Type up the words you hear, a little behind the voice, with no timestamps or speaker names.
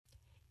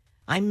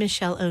I'm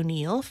Michelle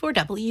O'Neill for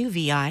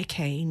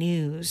WVIK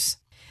News.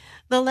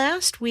 The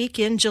last week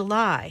in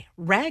July,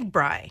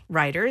 RAGBRAI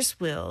riders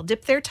will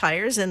dip their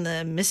tires in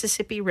the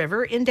Mississippi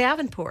River in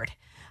Davenport.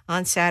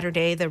 On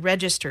Saturday, the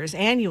Register's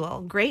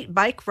annual Great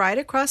Bike Ride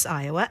Across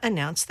Iowa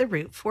announced the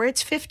route for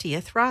its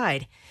 50th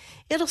ride.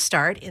 It'll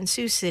start in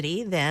Sioux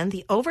City, then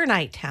the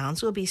overnight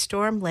towns will be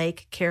Storm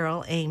Lake,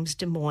 Carroll, Ames,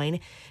 Des Moines,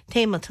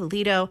 Tama,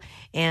 Toledo,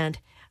 and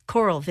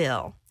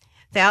Coralville.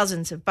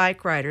 Thousands of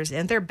bike riders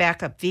and their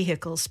backup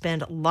vehicles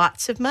spend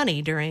lots of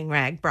money during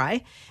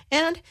RAGBRAI,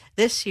 and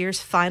this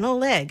year's final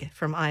leg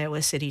from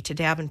Iowa City to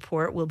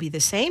Davenport will be the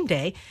same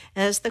day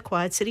as the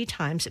Quad City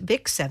Times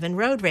Big 7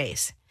 road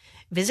race.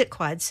 Visit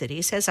Quad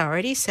Cities has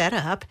already set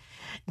up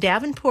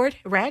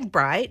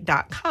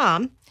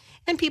DavenportRAGBRAI.com,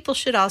 and people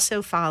should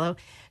also follow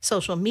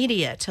social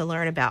media to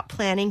learn about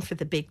planning for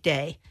the big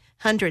day.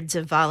 Hundreds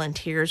of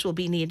volunteers will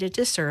be needed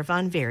to serve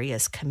on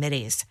various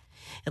committees.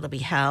 It'll be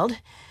held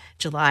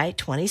July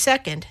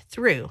 22nd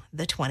through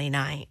the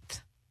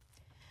 29th.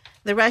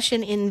 The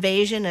Russian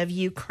invasion of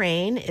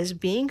Ukraine is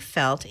being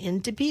felt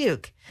in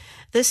Dubuque.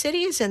 The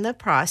city is in the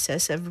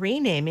process of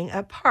renaming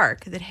a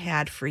park that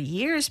had for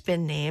years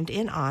been named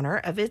in honor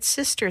of its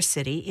sister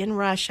city in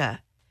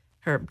Russia.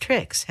 Herb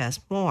Trix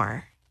has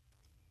more.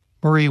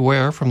 Marie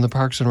Ware from the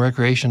Parks and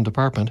Recreation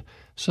Department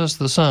says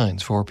the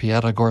signs for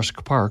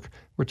Piatigorsk Park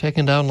were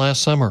taken down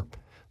last summer.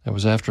 That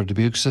was after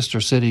Dubuque's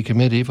sister city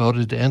committee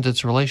voted to end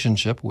its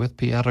relationship with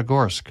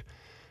Piatigorsk,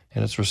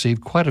 and it's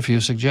received quite a few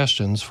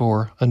suggestions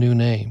for a new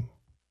name.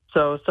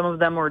 So some of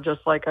them were just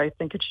like, I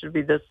think it should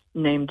be this,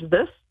 named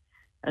this,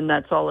 and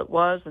that's all it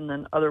was. And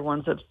then other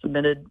ones have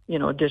submitted,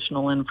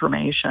 additional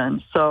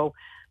information. So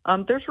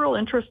there's real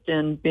interest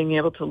in being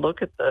able to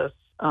look at this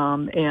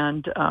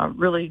and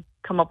really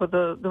come up with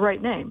the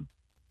right name.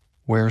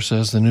 Ware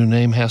says the new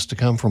name has to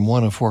come from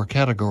one of four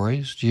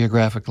categories: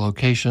 geographic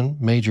location,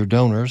 major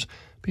donors,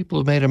 people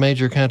who made a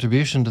major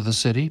contribution to the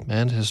city,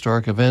 and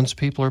historic events,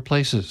 people, or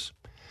places.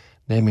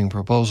 Naming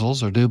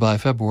proposals are due by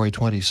February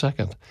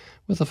 22nd,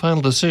 with a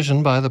final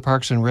decision by the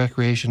Parks and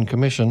Recreation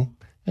Commission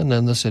and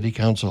then the City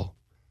Council.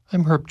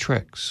 I'm Herb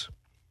Trix.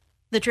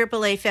 The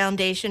AAA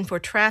Foundation for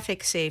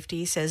Traffic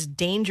Safety says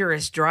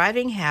dangerous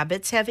driving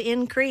habits have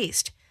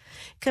increased.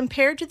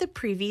 Compared to the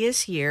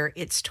previous year,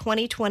 its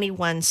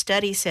 2021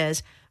 study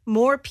says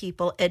more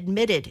people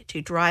admitted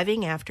to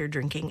driving after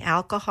drinking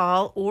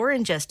alcohol or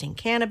ingesting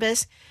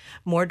cannabis.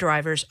 More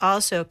drivers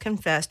also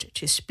confessed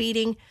to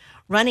speeding,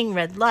 running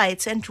red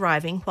lights, and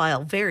driving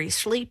while very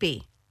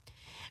sleepy.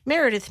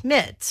 Meredith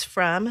Mitz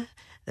from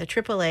the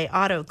AAA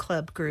Auto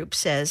Club Group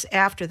says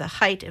after the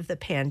height of the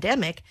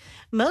pandemic,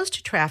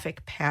 most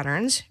traffic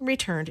patterns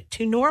returned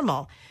to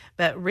normal,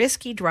 but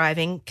risky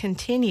driving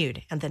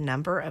continued, and the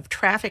number of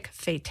traffic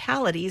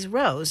fatalities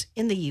rose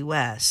in the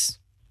U.S.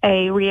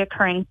 A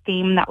reoccurring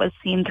theme that was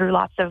seen through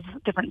lots of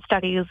different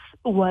studies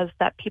was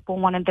that people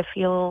wanted to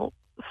feel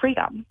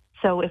freedom.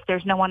 So if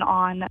there's no one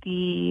on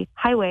the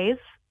highways,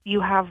 you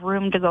have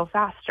room to go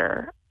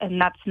faster, and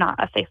that's not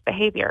a safe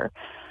behavior.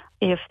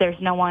 If there's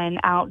no one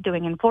out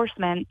doing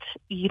enforcement,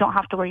 you don't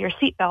have to wear your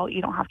seatbelt.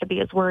 You don't have to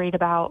be as worried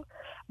about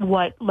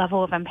what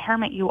level of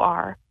impairment you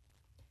are.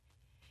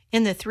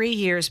 In the 3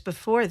 years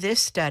before this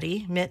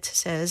study, Mitz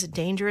says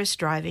dangerous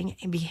driving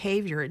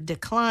behavior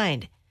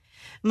declined.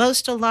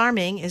 Most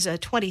alarming is a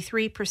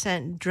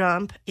 23%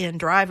 jump in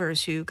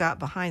drivers who got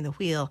behind the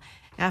wheel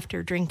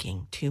after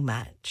drinking too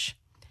much.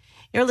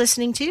 You're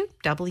listening to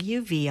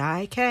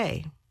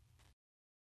WVIK.